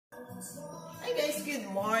Hi guys, good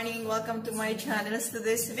morning. Welcome to my channel. So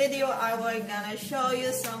this video I will gonna show you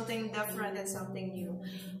something different and something new.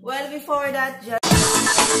 Well, before that, just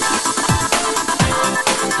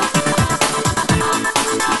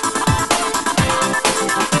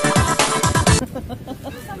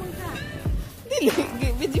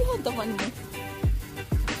video mo taman mo.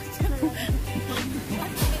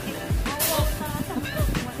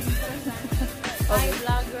 Hi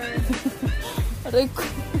vlogger. Rico.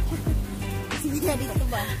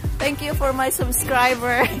 Thank you for my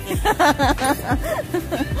subscriber.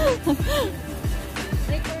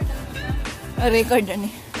 Record na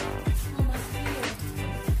ni.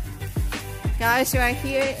 Guys, we are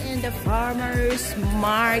here in the farmers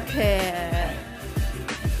market.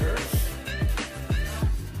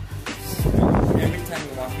 Every time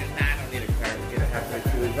you walk in, I don't need a cart. Get a halfway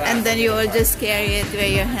through the And then you will just carry it with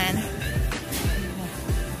your hand.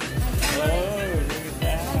 Oh, look at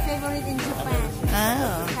that. My favorite in Japan.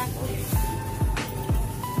 Oh.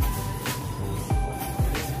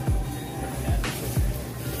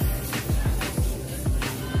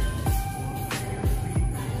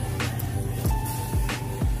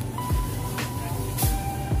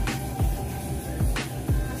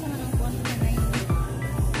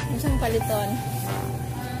 Isang paliton.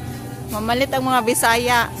 Mamalit ang mga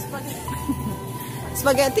Bisaya.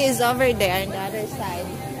 Spaghetti is over there on the other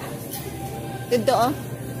side. Dito oh.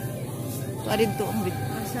 Dito ang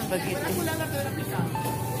spaghetti.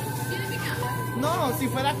 No,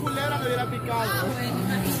 si fuera culebra me hubiera picado.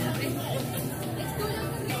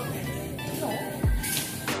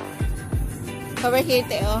 Over here,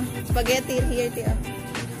 Teo. Spaghetti here, Teo.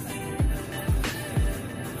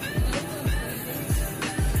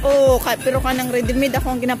 Oh, pero kanang ready-made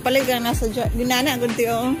ako ang ginapalig ang nasa ginana agad,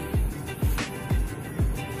 Teo.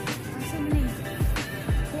 Asa mo na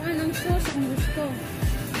kung anong sauce ang gusto.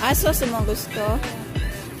 Sauce mo gusto?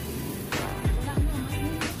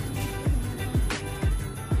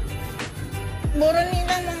 Mura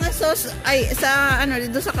nilang mga sauce ay sa ano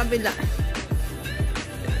dito sa kabila.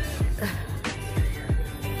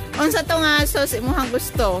 Unsa to nga sauce imong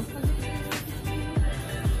gusto?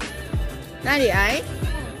 Nani ay?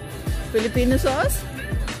 Filipino sauce?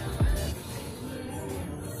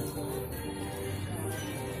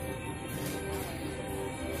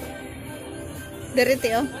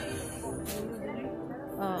 Derete oh.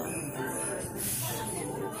 Oh.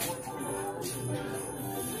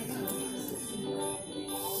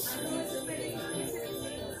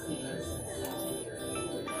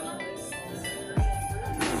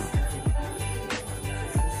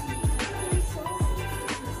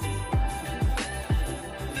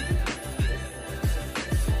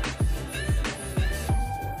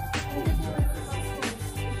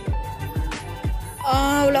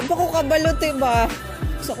 Wala pa ko kabalot ba?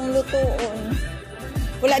 Sa kong lutoon.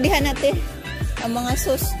 Wala dihan natin. Ang mga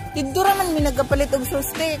sauce. Dito raman may nagkapalit og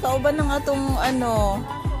sauce te. Kauban ng atong ano.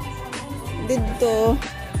 Dito.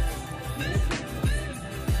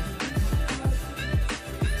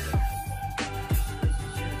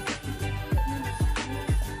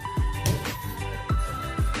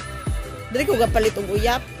 Dali ko kapalit og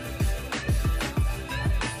uyap.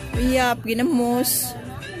 Uyap, ginamos.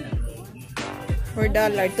 $4.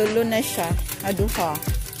 Tulo na siya. Aduha.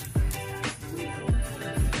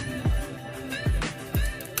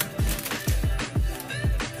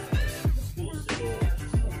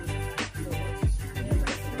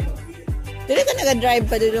 Dili ka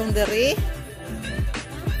nag-drive pa dulong dari.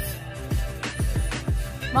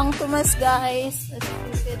 Mang Tomas guys. As you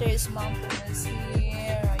can see, there is Mang Tomas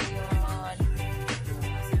here. Ayan.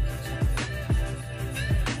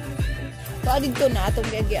 Ito dito na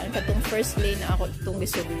atong gagyan katong first lane na ako itong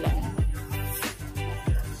gisuglan.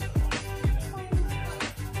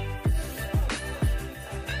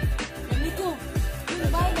 Nico,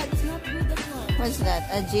 yung buy that is not good as well. What's that?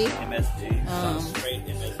 Aji? MSG. Straight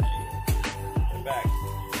MSG. Come back.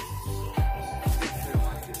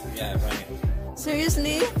 Yeah, right.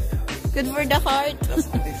 Seriously? Good for the heart? That's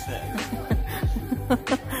what they said.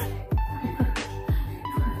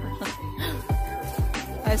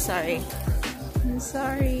 I'm sorry. I'm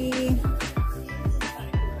sorry.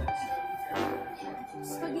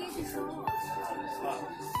 Spaghetti sauce.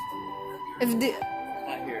 If the,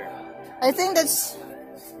 Not here. I think that's...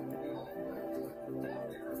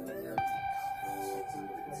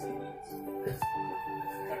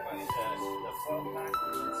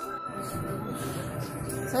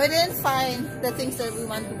 So we didn't find the things that we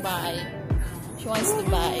want to buy. She wants to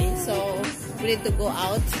buy. So we need to go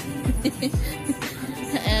out.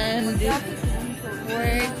 And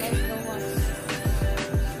work.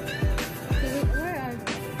 Where are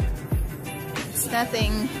they?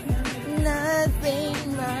 nothing. Nothing,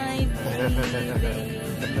 my baby.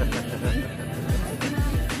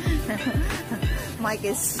 Mike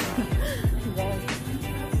is...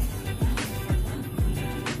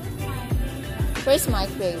 Where's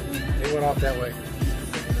Mike, babe? They went off that way.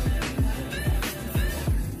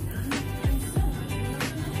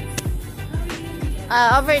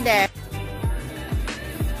 Over there.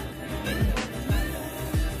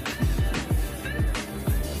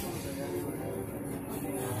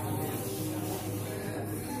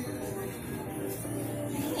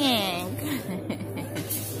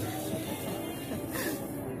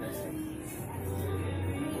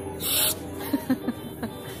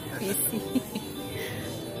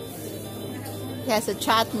 He has a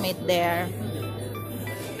chat mate there.